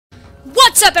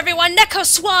What's up everyone, Neko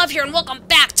Suave here and welcome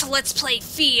back to Let's Play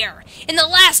F.E.A.R. In the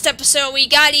last episode we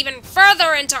got even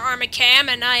further into Armacam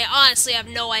and I honestly have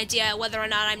no idea whether or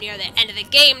not I'm near the end of the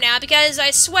game now because I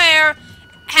swear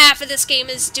half of this game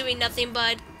is doing nothing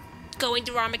but going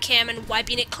through Armacam and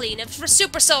wiping it clean for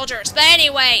super soldiers. But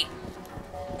anyway,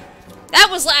 that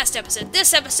was last episode.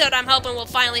 This episode I'm hoping we'll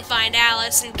finally find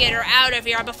Alice and get her out of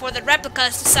here before the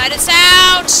replicas decide it's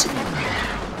out!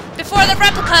 Before the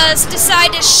replicas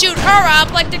decide to shoot her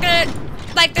up like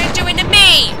they're doing to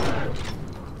me.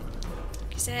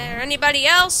 Is there anybody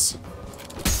else?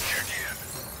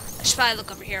 I should probably look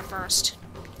over here first.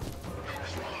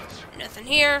 Nothing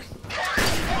here.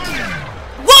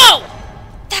 Whoa!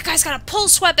 That guy's got a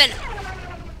pulse weapon.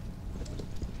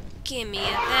 Give me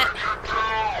that.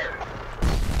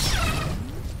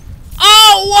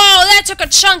 Oh, whoa! That took a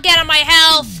chunk out of my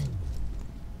health.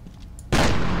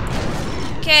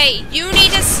 Okay, you need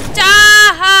to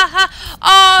stop!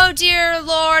 Oh, dear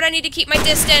Lord, I need to keep my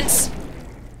distance.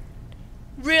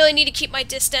 Really need to keep my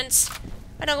distance.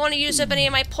 I don't want to use up any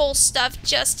of my pulse stuff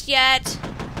just yet.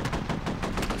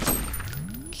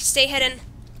 Okay, stay hidden.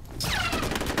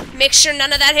 Make sure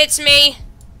none of that hits me.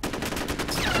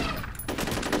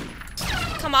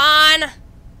 Come on.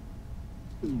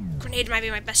 Grenade might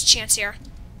be my best chance here.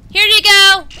 Here you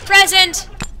go! Present!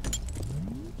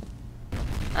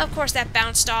 Of course that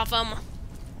bounced off him.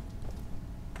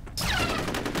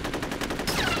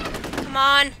 Come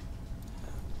on.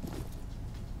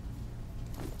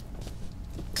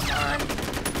 Come on.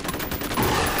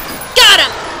 Got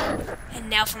him! And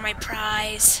now for my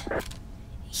prize.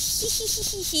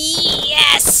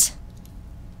 Yes!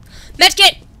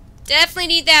 Medkit! Definitely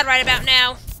need that right about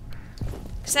now.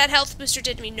 Because that health booster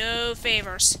did me no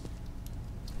favors.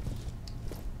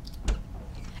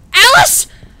 Alice!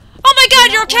 Oh my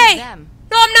God, you're okay!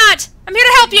 No, I'm not! I'm here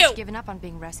to help you! Given up on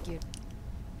being rescued.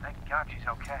 Thank God she's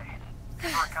okay.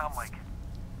 Give her a comm link.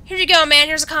 Here you go, man.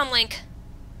 Here's a comm link.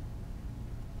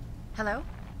 Hello?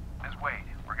 Ms. Wade,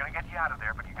 we're gonna get you out of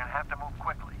there, but you're gonna have to move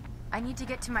quickly. I need to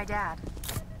get to my dad.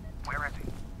 Where is he?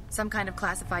 Some kind of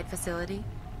classified facility.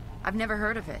 I've never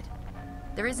heard of it.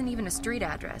 There isn't even a street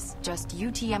address, just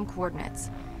UTM coordinates.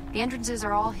 The entrances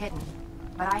are all hidden,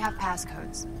 but I have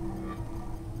passcodes.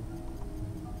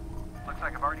 Looks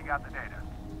like I've already got the data.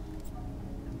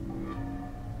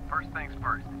 First things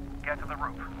first, get to the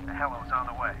roof. The helo's on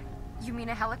the way. You mean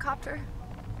a helicopter?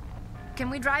 Can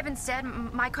we drive instead?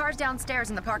 My car's downstairs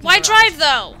in the parking Why garage. drive,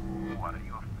 though? What, are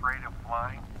you afraid of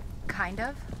flying? Kind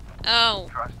of. Oh.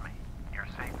 Trust me, you're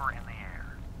safer in the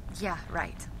air. Yeah,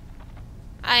 right.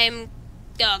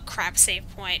 Oh, crap, save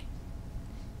point.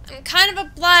 I'm kind of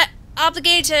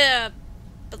obligated to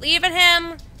believe in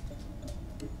him.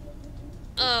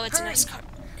 Oh, it's a nice car.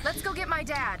 Let's go get my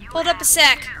dad. Hold up a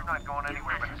sec. You're not going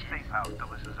anywhere but a safe house till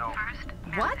this is over.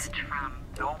 What?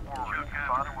 Don't worry, your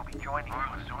father will be joining you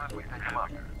as soon as we pick him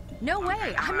up. No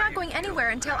way. I'm not going anywhere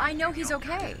until I know he's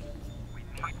okay.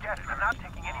 Forget it, I'm not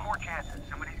taking any more chances.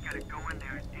 Somebody's gotta go in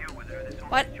there and deal with her. This whole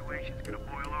What? situation's gonna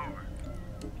boil over.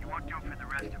 You won't do it for the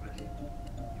rest of us. Do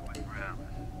it for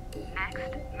Alice. Next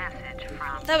message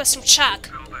from... That was from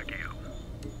Chuck. Go back out.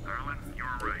 Darling, you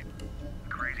were right. The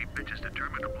crazy bitch is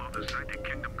determined to blow the site to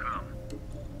Kingdom Come.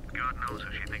 God knows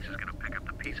who she thinks is gonna pick up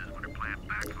the pieces when her plan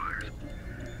backfires.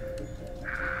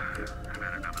 I've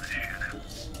had enough of this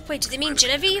shit. Wait, do they mean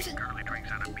Genevieve? Curly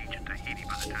drinks on a beach in Tahiti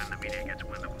by the time the media gets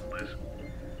wind of all this.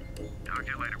 Talk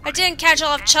to you later, I buddy. didn't catch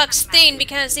all of Chuck's thing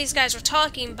because these guys were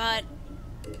talking, but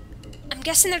I'm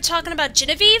guessing they're talking about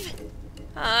Genevieve?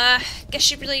 Guess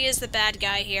she really is the bad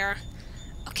guy here.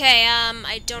 Okay,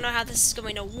 I don't know how this is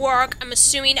going to work. I'm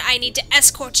assuming I need to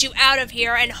escort you out of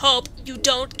here and hope you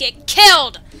don't get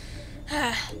killed.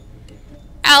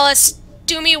 Alice,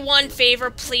 do me one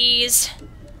favor, please.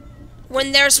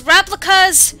 When there's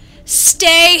replicas,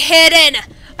 stay hidden.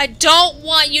 I don't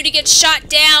want you to get shot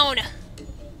down.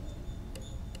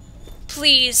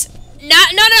 Please. No,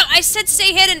 I said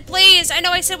stay hidden, please. I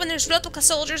know I said when there's replica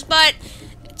soldiers, but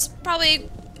it's probably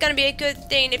gonna be a good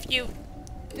thing if you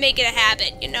make it a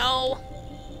habit, you know?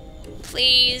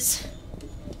 Please.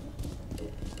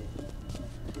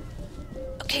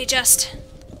 Okay,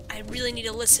 I really need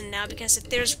to listen now, because if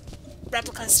there's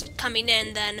replicas coming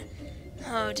in, then...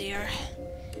 Oh, dear.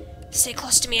 Stay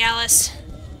close to me, Alice.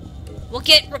 We're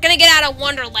gonna get out of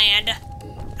Wonderland.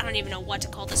 I don't even know what to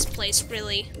call this place,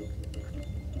 really.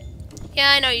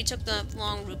 Yeah, I know you took the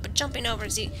long route, but jumping over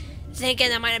is the... Then again,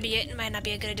 that might not be it. Might not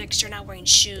be a good idea because you're not wearing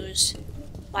shoes.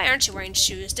 Why aren't you wearing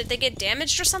shoes? Did they get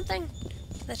damaged or something?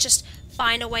 Let's just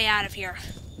find a way out of here.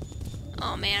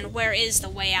 Oh man, where is the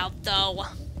way out though?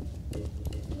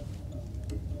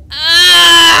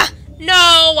 Ah!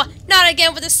 No! Not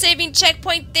again with the saving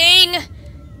checkpoint thing!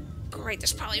 Great,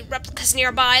 there's probably replicas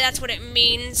nearby, that's what it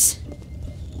means.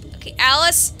 Okay,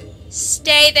 Alice,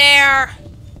 stay there.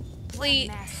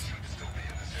 Please.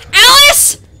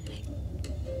 Alice!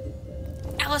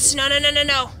 Alice, no, no, no, no,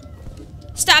 no.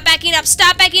 Stop backing up,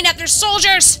 stop backing up, there's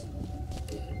soldiers!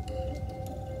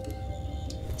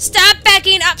 Stop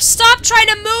backing up, stop trying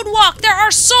to moonwalk, there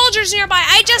are soldiers nearby,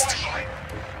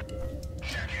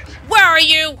 Where are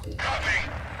you?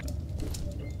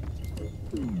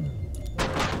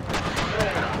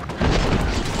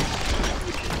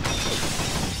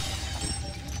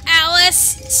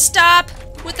 Alice, stop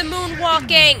with the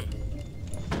moonwalking.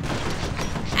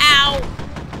 Ow.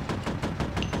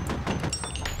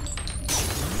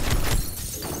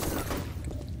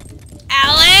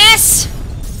 Alice!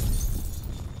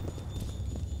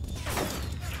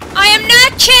 I am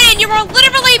not kidding! You are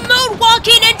literally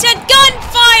moonwalking into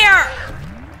gunfire!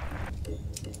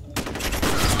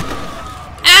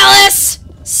 Alice!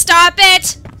 Stop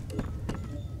it!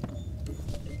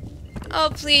 Oh,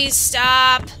 please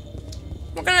stop.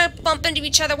 We're gonna bump into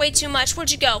each other way too much.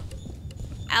 Where'd you go?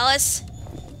 Alice?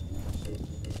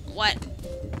 What?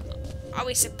 Are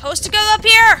we supposed to go up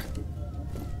here?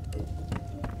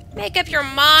 Make up your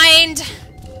mind.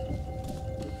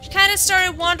 You kind of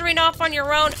started wandering off on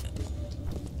your own.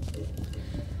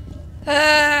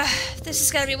 This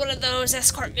is gonna be one of those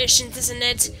escort missions, isn't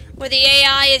it? Where the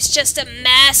AI is just a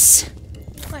mess.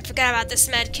 Oh, I forgot about this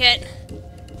med kit.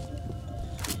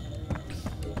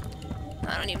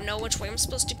 I don't even know which way I'm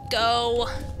supposed to go.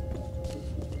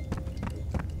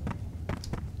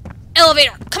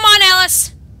 Elevator! Come on,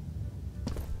 Alice!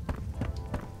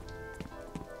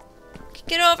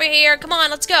 Get over here. Come on,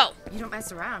 let's go. You don't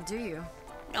mess around, do you?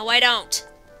 No, I don't.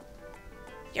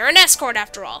 You're an escort,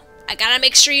 after all. I gotta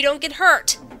make sure you don't get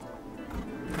hurt.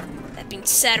 That being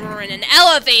said, we're in an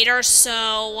elevator,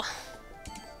 so...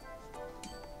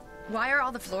 Why are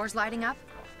all the floors lighting up?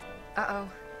 Uh-oh.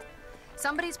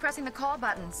 Somebody's pressing the call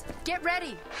buttons. Get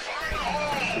ready!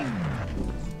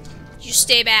 You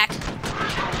stay back.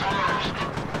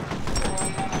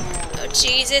 Oh,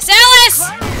 Jesus. Alice!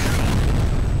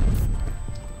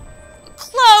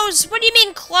 Close! What do you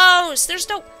mean close? There's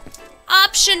no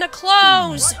option to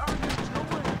close.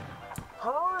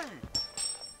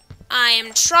 I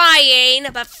am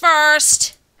trying, but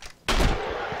first...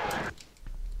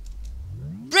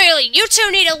 Really, you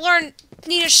two need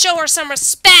to show her some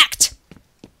respect!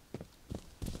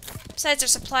 Besides,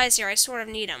 there's supplies here, I sort of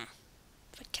need them.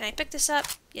 But can I pick this up?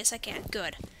 Yes, I can.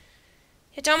 Good.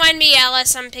 Yeah, don't mind me,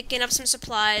 Alice. I'm picking up some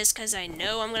supplies, because I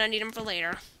know I'm going to need them for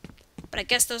later. But I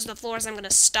guess those are the floors I'm going to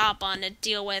stop on to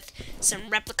deal with some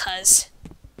replicas.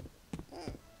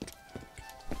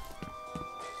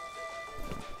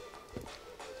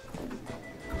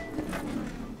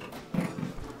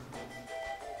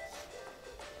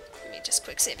 Let me just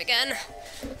quick save again.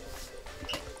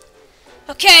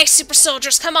 Okay, super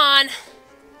soldiers, come on.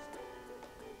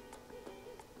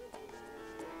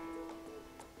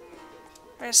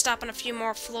 We're gonna stop on a few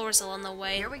more floors along the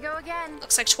way. Here we go again.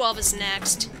 Looks like 12 is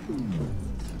next.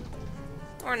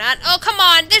 Or not. Oh, come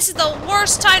on! This is the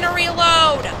worst time to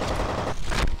reload!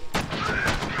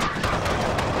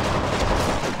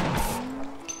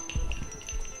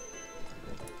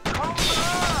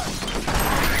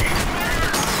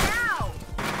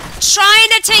 Trying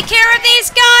to take care of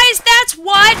these guys? That's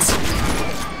what?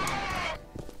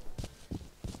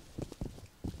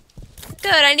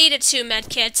 Good, I needed 2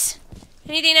 medkits.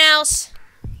 Anything else?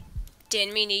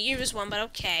 Didn't mean to use one, but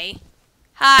okay.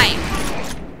 Hi.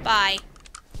 Bye.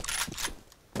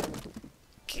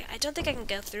 Okay, I don't think I can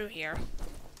go through here.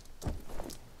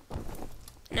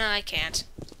 No, I can't.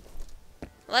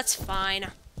 Well, that's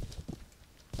fine.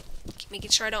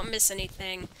 Making sure I don't miss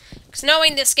anything. Because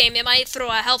knowing this game, it might throw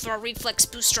a health or a reflex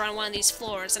booster on one of these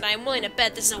floors, and I'm willing to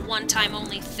bet this is a one-time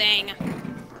only thing.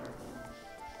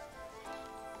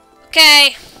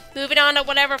 Okay, moving on to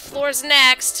whatever floor's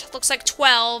next. Looks like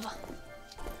 12.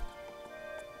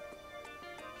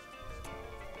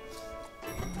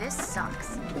 This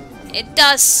sucks. It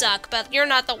does suck, but you're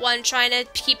not the one trying to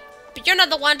keep. But you're not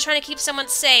the one trying to keep someone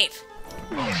safe.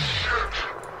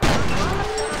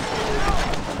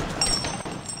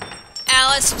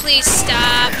 Alice, please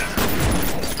stop.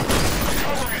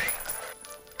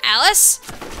 Alice?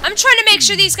 I'm trying to make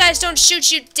sure these guys don't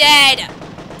shoot you dead.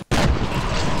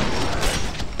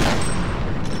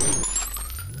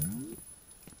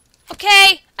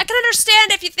 Okay, I can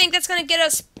understand if you think that's gonna get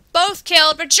us both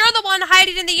killed, but you're the one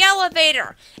hiding in the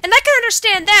elevator. And I can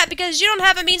understand that because you don't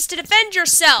have a means to defend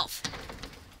yourself.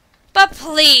 But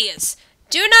please,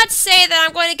 Do not say that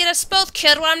I'm going to get us both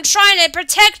killed when I'm trying to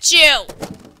protect you!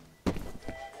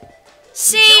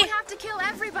 See? You don't have to kill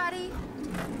everybody.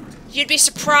 You'd be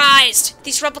surprised.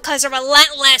 These replicas are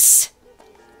relentless.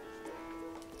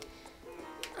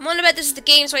 I'm wondering about this is the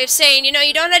game's way of saying, you know,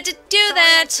 you don't have to do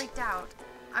that. I'm freaked out.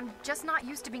 I'm just not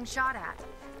used to being shot at.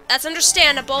 That's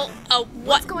understandable.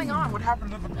 What's going on? What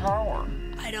happened to the power?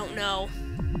 I don't know.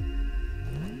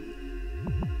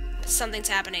 Something's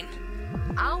happening.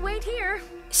 I'll wait here.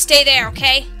 Stay there,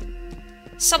 okay?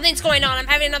 Something's going on. I'm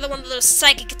having another one of those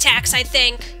psychic attacks, I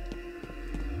think.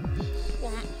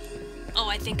 Well, oh,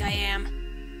 I think I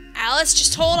am. Alice,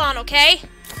 just hold on, okay?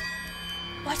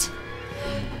 What?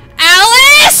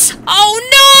 Alice! Oh,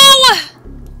 no!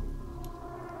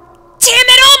 Damn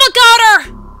it, Alma got her!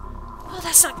 Oh,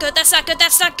 that's not good, that's not good,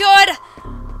 that's not good!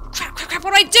 Crap, crap, crap,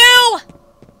 what do I do?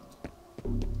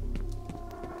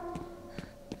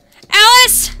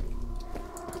 Alice!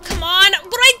 Come on,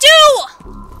 what do I do?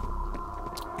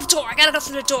 The door, I gotta go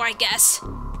through the door, I guess.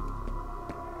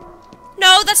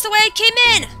 No, that's the way I came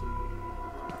in!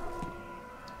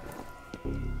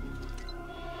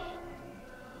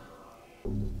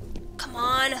 Come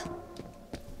on.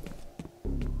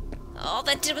 All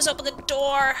that did was open the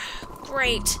door.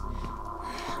 Great.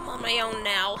 I'm on my own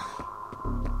now.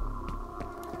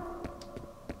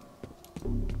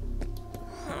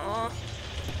 Aww.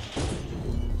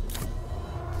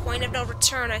 Point of no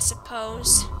return, I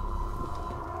suppose.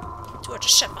 Door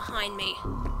just shut behind me.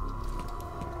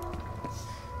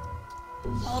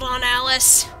 Hold on,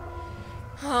 Alice.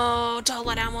 Oh, don't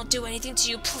let Alma do anything to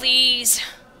you, please.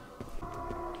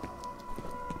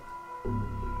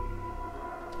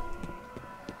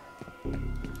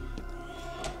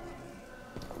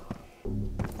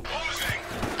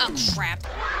 Oh, crap.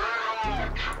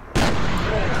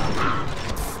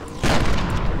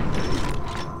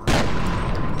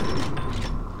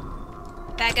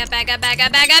 Back up, back up, back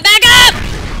up, back up, back up!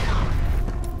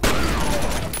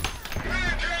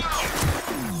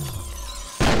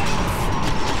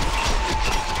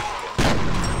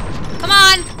 Come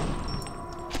on!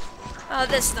 Oh,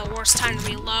 this is the worst time to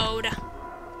reload.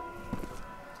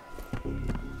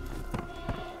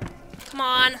 Come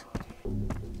on.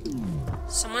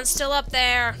 Someone's still up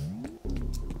there.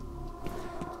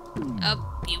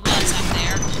 Oh, he was up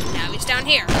there. Now he's down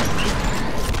here.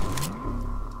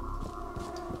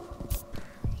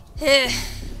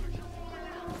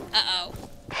 Uh-oh.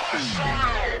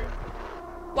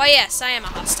 Why, yes, I am a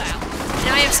hostile.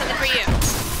 Now I have something for you.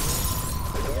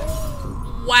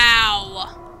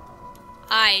 Wow.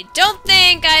 I don't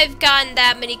think I've gotten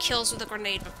that many kills with a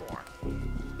grenade before.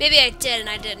 Maybe I did and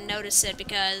I didn't notice it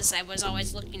because I was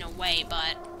always looking away,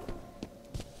 but...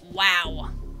 Wow.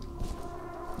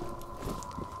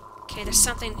 Okay, there's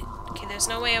something... Okay, there's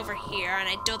no way over here, and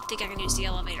I don't think I can use the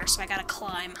elevator, so I gotta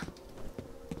climb.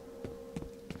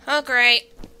 Oh,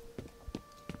 great.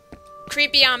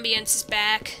 Creepy ambience is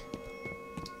back.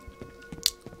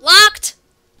 Locked!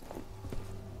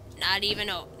 Not even...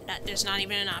 Oh, there's not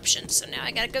even an option, so now I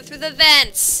gotta go through the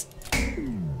vents.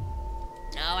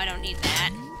 No, I don't need that.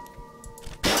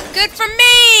 Good for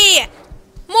me!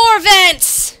 More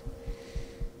vents!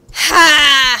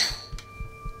 Ha!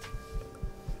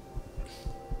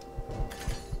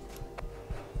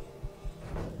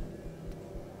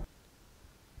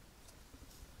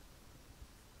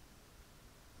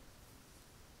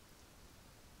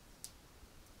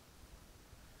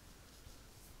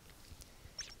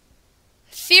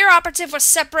 F.E.A.R. operative was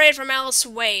separated from Alice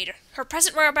Wade. Her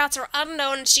present whereabouts are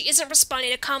unknown and she isn't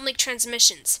responding to comlink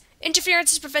transmissions.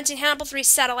 Interference is preventing Hannibal 3's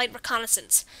satellite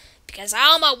reconnaissance. Because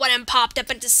Alma went and popped up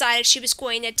and decided she was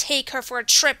going to take her for a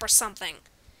trip or something.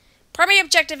 Primary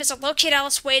objective is to locate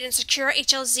Alice Wade and secure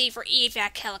HLZ for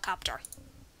evac helicopter.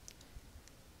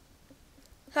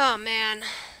 Oh man.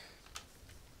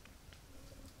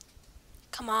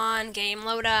 Come on, game,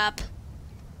 load up.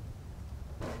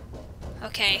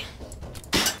 Okay.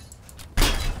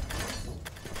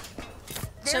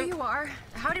 There you are.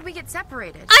 How did we get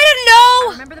separated? I don't know!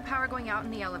 I remember the power going out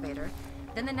in the elevator.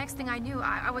 Then the next thing I knew,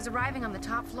 I was arriving on the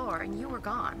top floor, and you were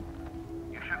gone.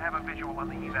 You should have a visual on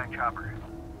the evac chopper.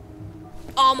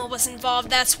 Alma was involved,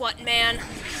 that's what, man.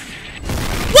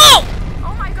 Whoa!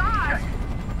 Oh my god!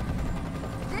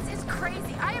 This is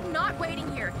crazy. I am not waiting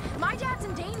here. My dad's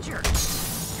in danger.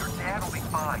 Your dad will be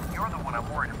fine. You're the one I'm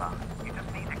worried about. You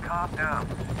just need to calm down.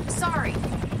 Sorry.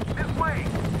 This way!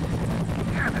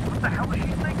 Damn it, what the hell is she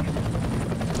thinking?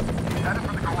 She's headed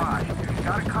for the garage. You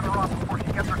gotta cut her off before she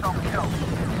gets herself killed.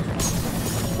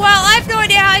 Well, I have no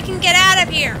idea how I can get out of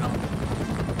here. Oh.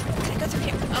 Can I go through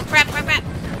here? Oh, crap, crap, crap.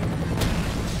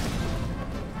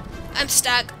 I'm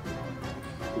stuck.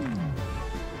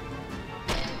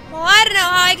 Well, I don't know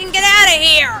how I can get out of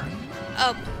here!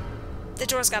 Oh, the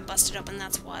doors got busted open,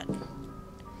 that's what.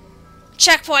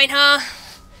 Checkpoint, huh?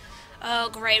 Oh,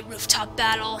 great, rooftop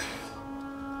battle.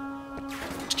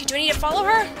 Okay, do I need to follow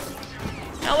her?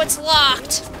 No, it's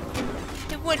locked.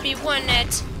 It would be, wouldn't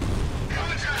it?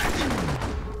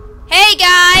 Hey,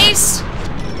 guys!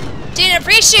 Didn't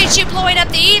appreciate you blowing up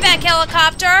the evac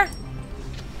helicopter.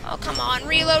 Oh, come on,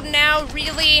 reload now,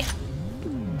 really?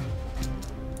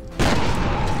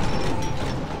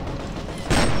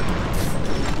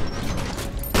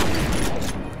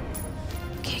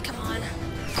 Okay, come on.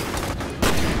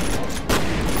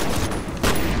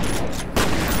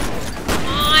 Come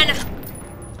on!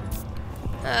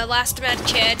 Last med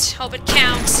kit. Hope it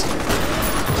counts.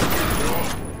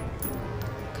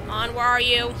 Come on, where are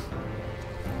you?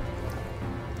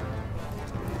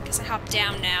 Guess I hop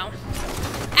down now.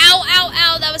 Ow, ow,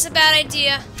 ow, that was a bad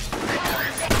idea.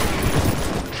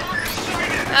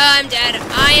 I'm dead.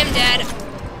 I am dead.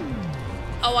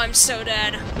 Oh, I'm so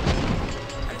dead.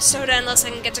 I'm so dead unless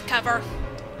I can get to cover.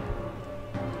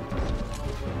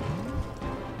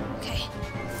 Okay.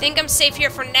 I think I'm safe here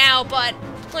for now, but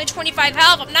only 25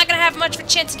 health. I'm not gonna have much of a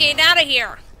chance of getting out of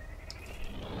here.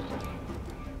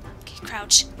 Okay,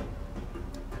 crouch.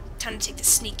 Time to take the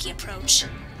sneaky approach.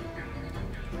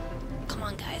 Come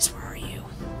on, guys, where are you?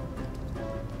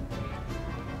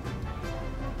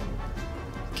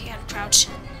 Okay, uncrouch.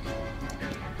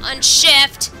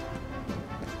 Unshift.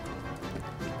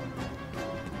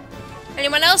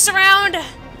 Anyone else around?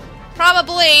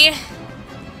 Probably.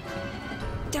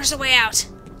 There's a way out.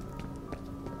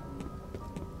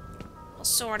 Well,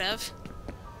 sort of.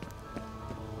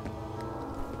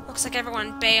 Looks like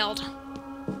everyone bailed.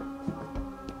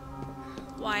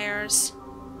 Wires.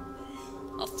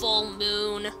 A full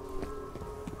moon.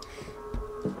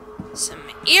 Some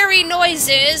eerie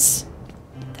noises.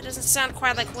 That doesn't sound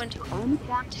quite like wind.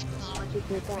 Armacam technology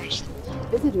confirmed.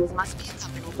 Visitors must be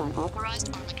accompanied by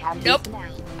authorized Armacam Nope.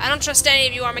 personnel. I don't trust any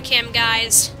of you Armacam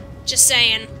guys. Just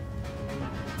saying.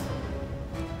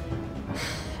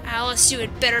 Alice, you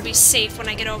had better be safe when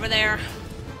I get over there.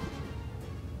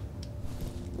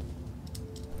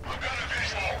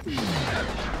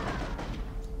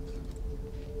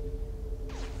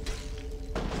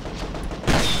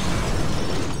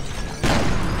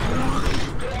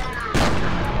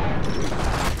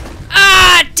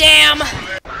 Ah, damn!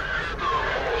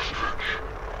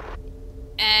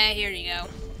 Here you go.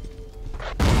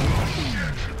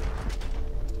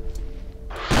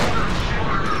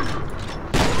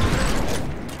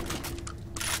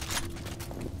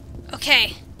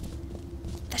 Okay.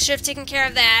 That should have taken care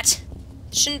of that.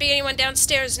 Shouldn't be anyone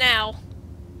downstairs now.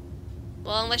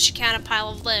 Well, unless you count a pile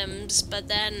of limbs, but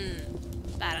then...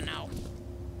 I don't know.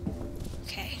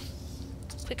 Okay.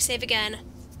 Quick save again.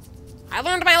 I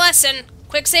learned my lesson.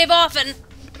 Quick save often.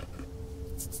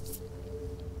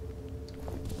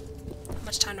 How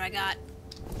much time do I got?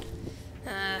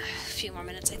 A few more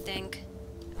minutes, I think.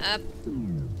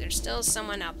 There's still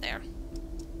someone out there.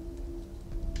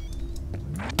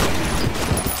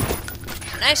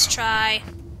 Nice try.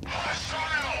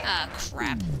 Ah,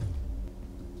 crap.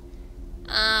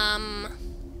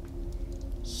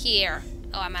 Here.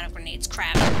 Oh, I'm out of grenades.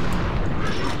 Crap.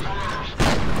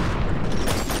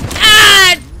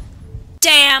 Ah!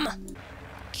 Damn!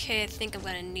 Okay, I think I'm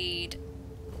gonna need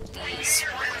these.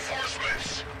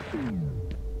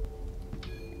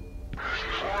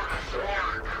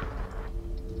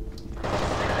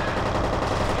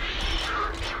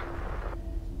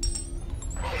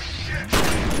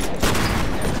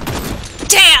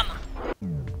 Damn!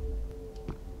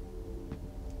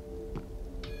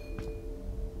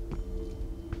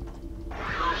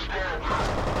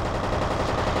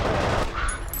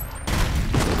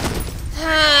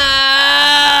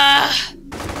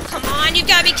 Come on, you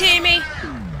gotta be kidding me!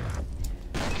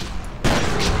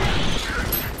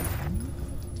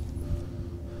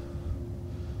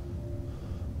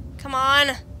 Come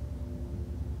on.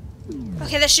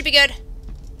 Okay, this should be good.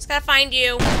 Just gotta find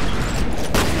you.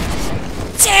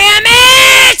 Damn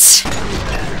it!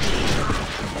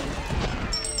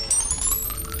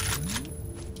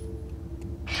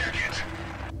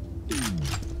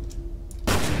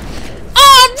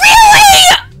 Oh, really?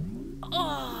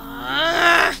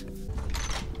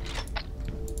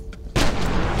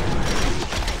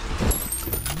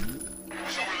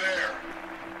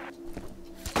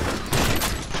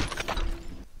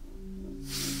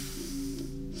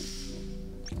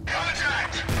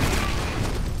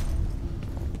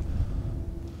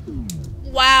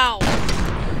 Wow.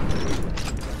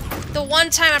 The one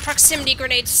time a proximity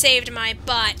grenade saved my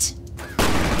butt.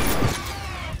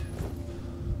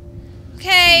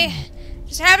 Okay.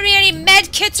 Does there happen to be any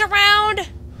med kits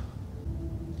around?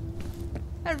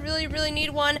 I really, really need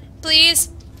one.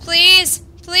 Please. Please.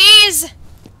 Please.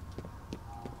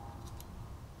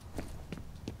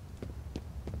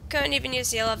 Couldn't even use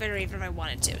the elevator even if I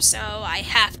wanted to, so I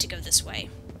have to go this way.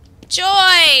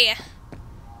 Joy!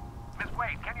 Miss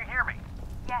Wade, can you hear me?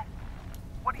 Yes,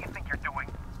 What do you think you're doing?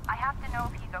 I have to know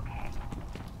if he's okay.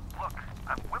 Look,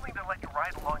 I'm willing to let you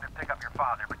ride along to pick up your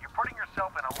father, but you're putting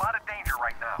yourself in a lot of danger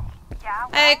right now. Yeah,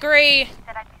 well, I agree. he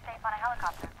said I'd be safe on a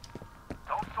helicopter.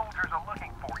 Those soldiers are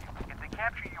looking for you. If they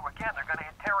capture you again, they're going to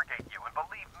interrogate you, and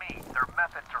believe me, their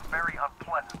methods are very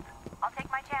unpleasant. I'll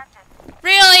take my chances.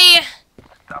 Really?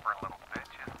 Stubborn little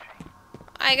bitch, isn't she?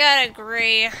 I gotta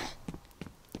agree.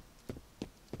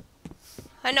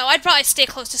 I know, I'd probably stay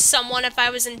close to someone if I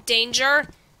was in danger.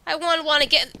 I wouldn't want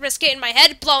to risk getting my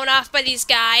head blown off by these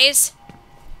guys.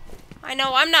 I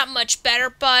know I'm not much better,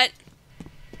 but...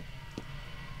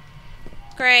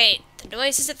 Great. The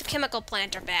noises at the chemical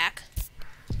plant are back.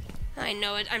 I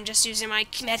know it. I'm just using my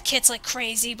med kits like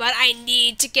crazy, but I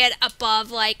need to get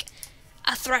above, like,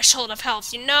 a threshold of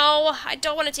health, you know? I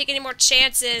don't want to take any more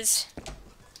chances.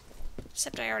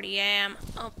 Except I already am.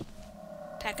 Oh,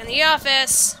 back in the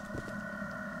office.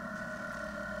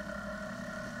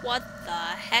 What the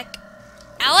heck?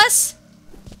 Alice?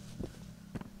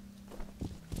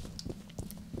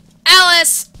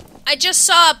 Alice! I just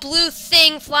saw a blue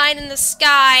thing flying in the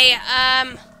sky.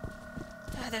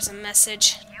 Oh, there's a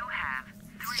message. You have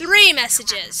 3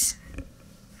 messages.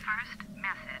 first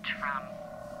message from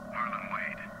Harlan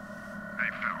Wade. Hey,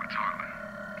 Phil, it's Harlan.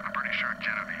 I'm pretty sure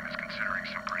Genevieve is considering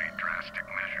some pretty drastic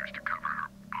measures to cover her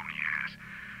bony ass.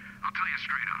 I'll tell you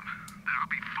straight up that I'll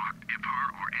be fucked if her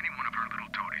or any one of her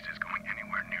little toadies is going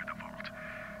anywhere near the vault.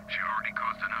 She already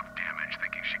caused enough damage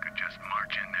thinking she could just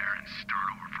march in there and start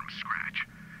over from scratch.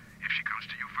 If she comes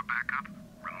to you for backup,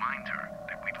 remind her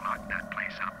that we've locked that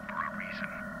place up for a reason.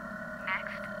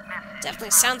 next message.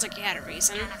 Definitely from sounds like you had a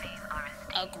reason. Genevieve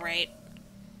Oresti. Oh, great.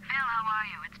 Phil, how are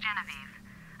you? It's Genevieve.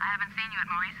 I haven't seen you at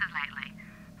Maurice's lately.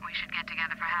 We should get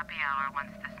together for happy hour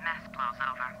once this mess blows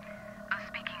over.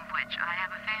 Speaking of which, I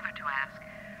have a favor to ask.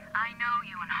 I know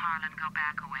you and Harlan go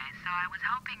back a ways, so I was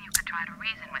hoping you could try to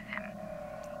reason with him.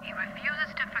 He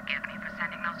refuses to forgive me for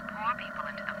sending those poor people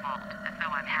into the vault, as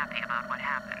though I'm happy about what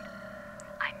happened.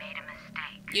 I made a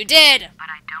mistake. You did! But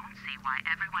I don't see why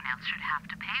everyone else should have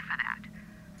to pay for that.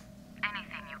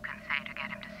 Anything you can say to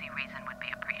get him to see reason would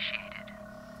be appreciated.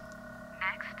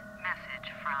 Next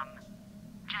message from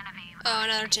Genevieve. Oh,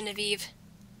 another Genevieve.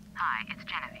 Hi, it's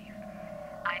Genevieve.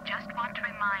 I just want to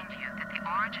remind you that the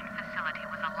Origin facility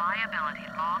was a liability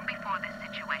long before this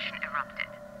situation erupted.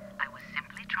 I was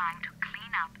simply trying to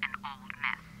clean up an old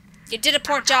mess. You did a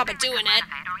poor job of doing it.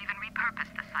 Renovate or even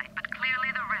repurpose the site, but clearly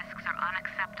the risks are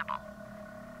unacceptable.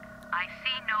 I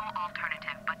see no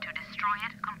alternative but to destroy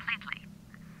it completely.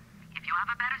 If you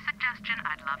have a better suggestion,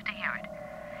 I'd love to hear it.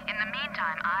 In the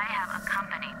meantime, I have a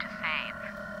company to save.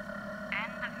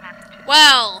 End of messages.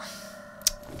 Well,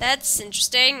 that's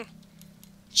interesting.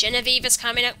 Genevieve is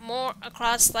coming up more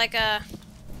across like a...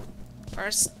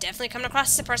 First, definitely coming across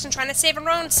as a person trying to save her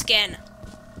own skin.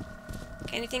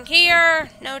 Okay, anything here?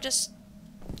 No, just...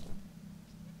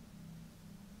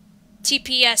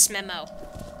 TPS memo.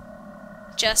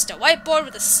 Just a whiteboard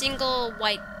with a single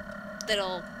white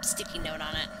little sticky note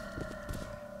on it.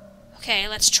 Okay,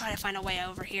 let's try to find a way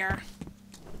over here.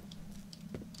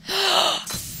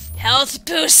 Health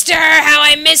booster! How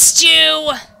I missed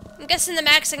you! I'm guessing the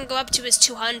max I can go up to is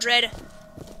 200.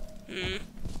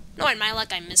 Knowing my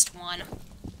luck, I missed one.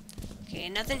 Okay,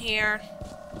 nothing here.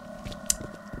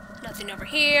 Nothing over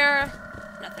here.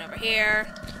 Nothing over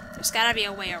here. There's gotta be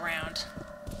a way around.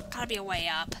 Gotta be a way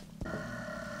up.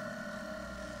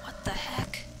 What the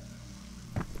heck?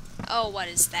 Oh, what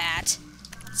is that?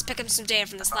 Let's pick up some data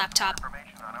from this laptop.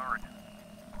 Information on Origin.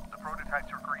 The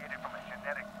prototypes were created from a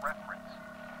genetic reference.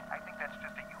 I think that's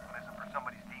just a euphemism for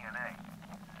somebody's DNA.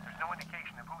 There's no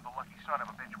indication of who the lucky son of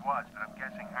a bitch was, but I'm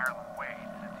guessing Harlan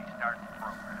Wade since he started the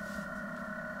program.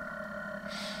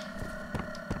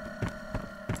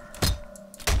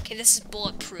 Okay, this is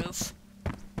bulletproof.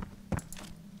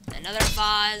 Another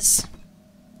vase.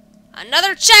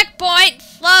 Another checkpoint!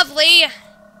 Lovely!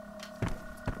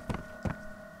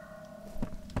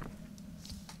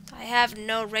 I have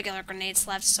no regular grenades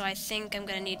left, so I think I'm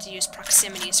gonna need to use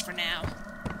proximities for now.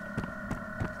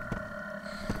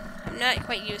 I'm not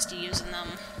quite used to using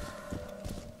them.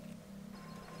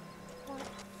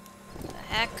 What the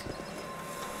heck?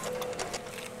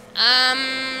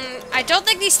 I don't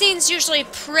think these things usually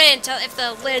print if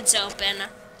the lid's open.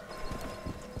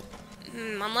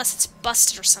 Unless it's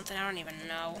busted or something, I don't even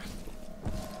know.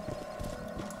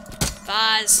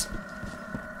 Buzz.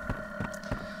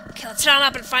 Okay, let's head on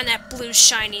up and find that blue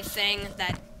shiny thing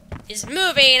that is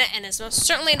moving and is most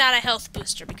certainly not a health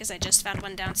booster because I just found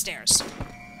one downstairs.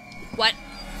 What?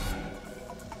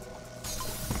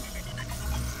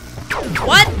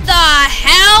 What the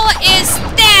hell is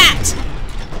that?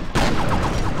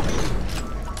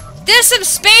 This some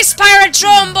space pirate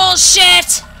drone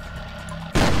bullshit!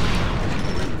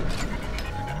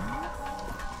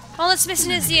 All that's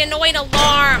missing is the annoying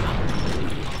alarm.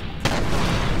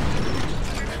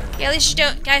 Yeah, at least you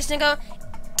don't, guys don't go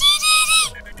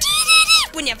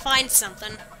when you find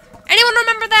something. Anyone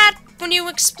remember that? When you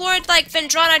explored, like,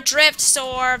 Vendrana Drifts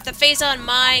or the Phase-On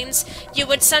Mines, you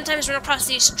would sometimes run across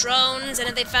these drones, and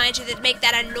if they find you, they'd make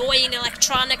that annoying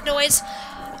electronic noise.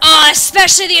 Ah,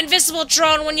 especially the invisible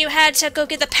drone when you had to go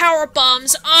get the power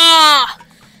bombs. Ah!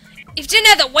 If you didn't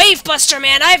have the Wave Buster,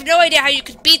 man, I have no idea how you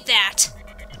could beat that.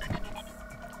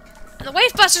 And the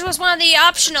Wave Buster was one of the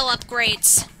optional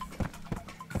upgrades.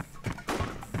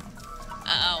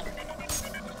 Uh-oh.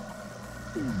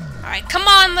 Alright, come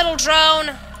on, little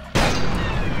drone.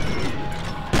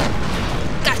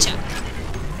 Gotcha.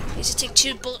 You need to take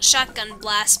 2 bullet shotgun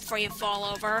blasts before you fall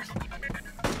over.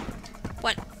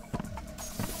 What?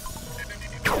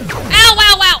 Ow,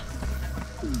 ow, ow!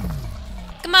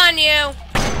 Come on, you.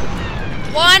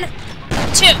 1,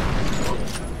 2.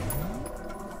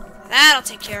 That'll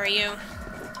take care of you.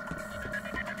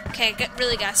 Okay,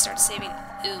 really gotta start saving.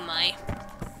 Ooh, my.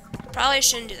 Probably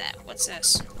shouldn't do that. What's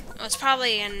this? Oh, it's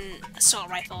probably an assault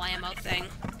rifle ammo thing.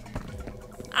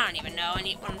 I don't even know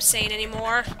what I'm saying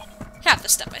anymore. Half the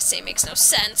stuff I say makes no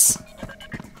sense.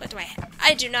 What do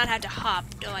I do not have to hop.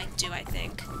 No, I do, I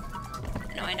think.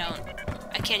 No, I don't.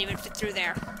 I can't even fit through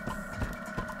there.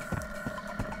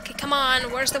 Okay, come on.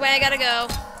 Where's the way I gotta go?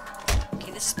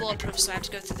 Okay, this is bulletproof, so I have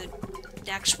to go through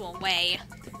the actual way.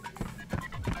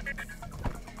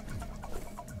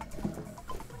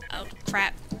 Oh,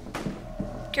 crap.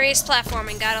 Curious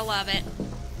platforming, gotta love it.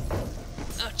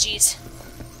 Oh, jeez.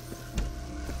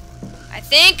 I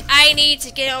think I need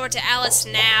to get over to Alice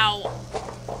now.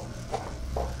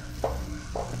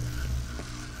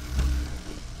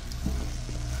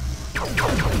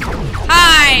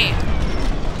 Hi!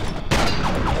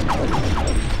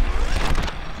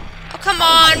 Oh, come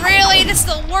on, really? This is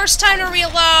the worst time to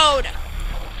reload.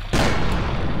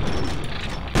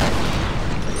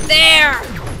 There!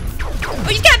 Oh,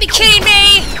 you gotta be kidding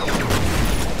me!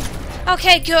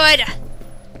 Okay, good.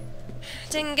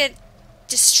 Didn't get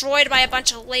destroyed by a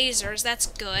bunch of lasers, that's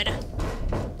good.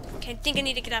 Okay, I think I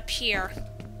need to get up here.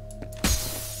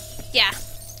 Yeah,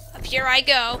 up here I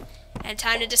go, and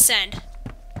time to descend.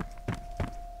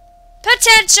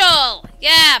 Potential!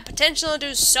 Yeah, potential to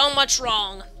do so much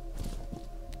wrong.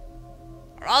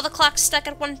 Are all the clocks stuck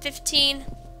at 1:15?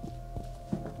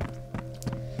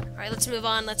 Alright, let's move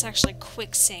on. Let's actually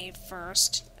quick save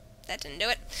first. That didn't do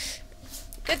it.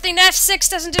 Good thing F6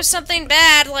 doesn't do something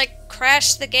bad, like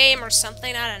crash the game or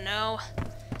something, I don't know.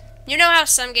 You know how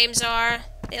some games are.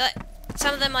 They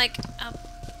some of them like,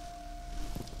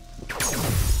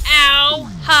 ow,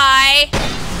 hi.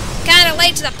 Kinda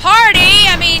late to the party.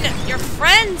 I mean, your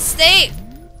friends, they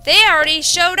already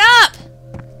showed up.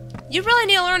 You really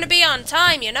need to learn to be on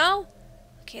time, you know?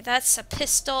 Okay, that's a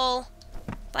pistol.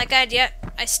 Like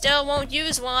I still won't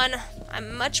use one.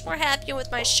 I'm much more happy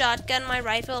with my shotgun, my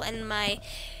rifle, and my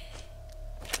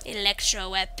electro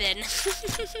weapon.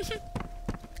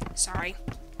 Sorry.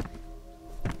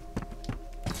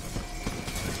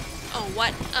 Oh,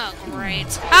 what? Oh,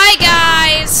 great. Hi,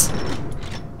 guys!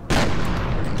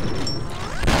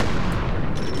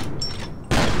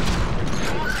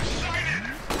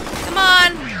 Come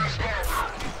on!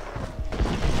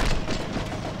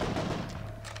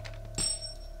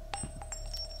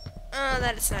 Oh,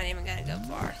 that is not even gonna go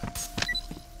far.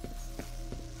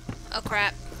 Oh,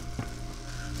 crap.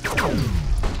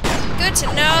 Good to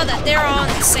know that they're all on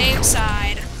the same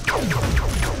side.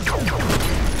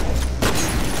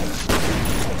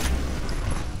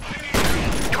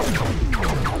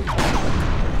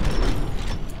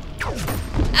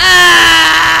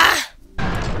 Ah!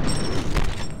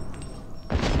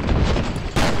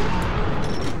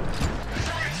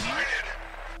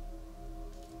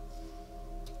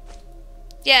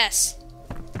 Yes.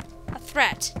 A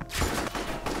threat.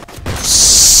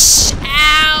 Shh!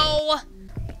 Ow!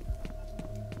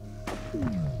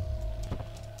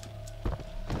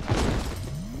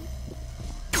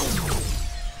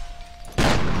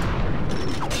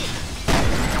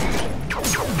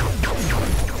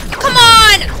 Come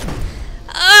on!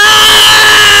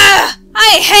 Ah!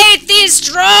 I hate these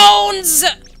drones!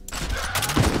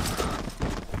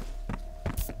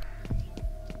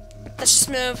 Let's just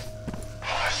move.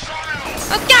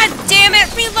 Oh, god damn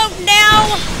it! Reload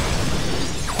now!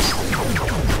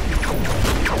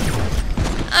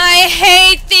 I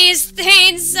hate these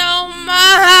things so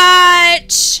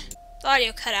much! The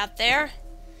audio cut out there.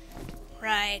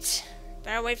 Right.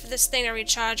 Better wait for this thing to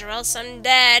recharge or else I'm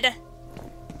dead.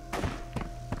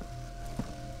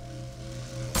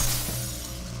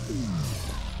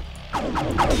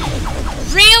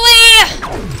 Really?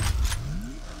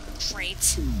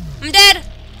 Great. I'm dead.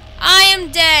 I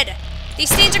am dead.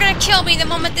 These things are gonna kill me the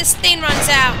moment this thing runs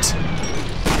out.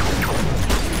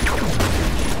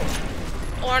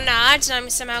 Or not. I'm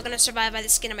somehow gonna survive by the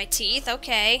skin of my teeth.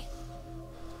 Okay.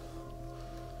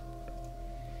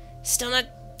 Still not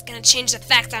gonna change the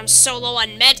fact that I'm so low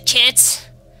on med kits.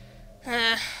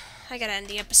 I gotta end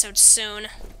the episode soon.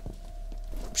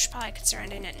 Should probably consider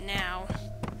ending it now.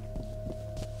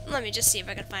 Let me just see if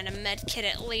I can find a med kit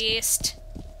at least.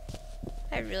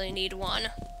 I really need one.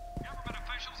 Government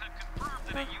officials have confirmed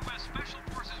that a U.S. Special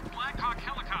Forces Black Hawk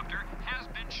helicopter has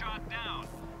been shot down.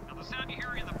 Now, the sound you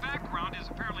hear in the background is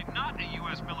apparently not a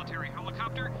U.S. military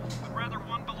helicopter, but rather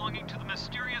one belonging to the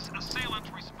mysterious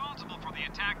assailants responsible for the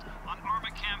attack on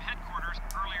Armacam headquarters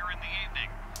earlier in the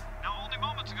evening. Now, only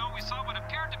moments ago, we saw what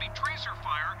appeared to be tracer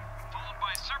fire, followed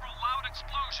by several loud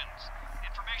explosions.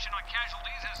 Information on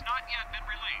casualties has not yet been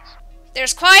released.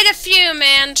 There's quite a few,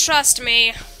 man. Trust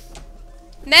me.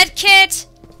 Medkit,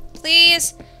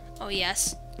 please. Oh,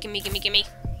 yes. Gimme, gimme, gimme.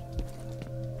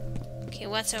 Okay,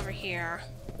 what's over here?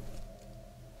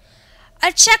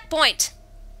 A checkpoint!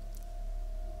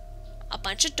 A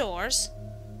bunch of doors.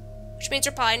 Which means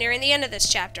we're probably nearing the end of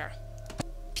this chapter.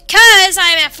 Because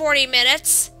I'm at 40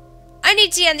 minutes, I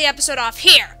need to end the episode off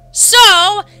here.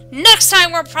 So, next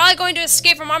time we're probably going to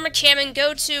escape from Armacam and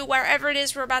go to wherever it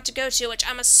is we're about to go to, which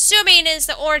I'm assuming is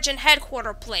the Origin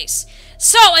headquarter place.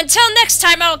 So, until next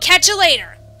time, I will catch you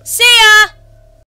later. See ya!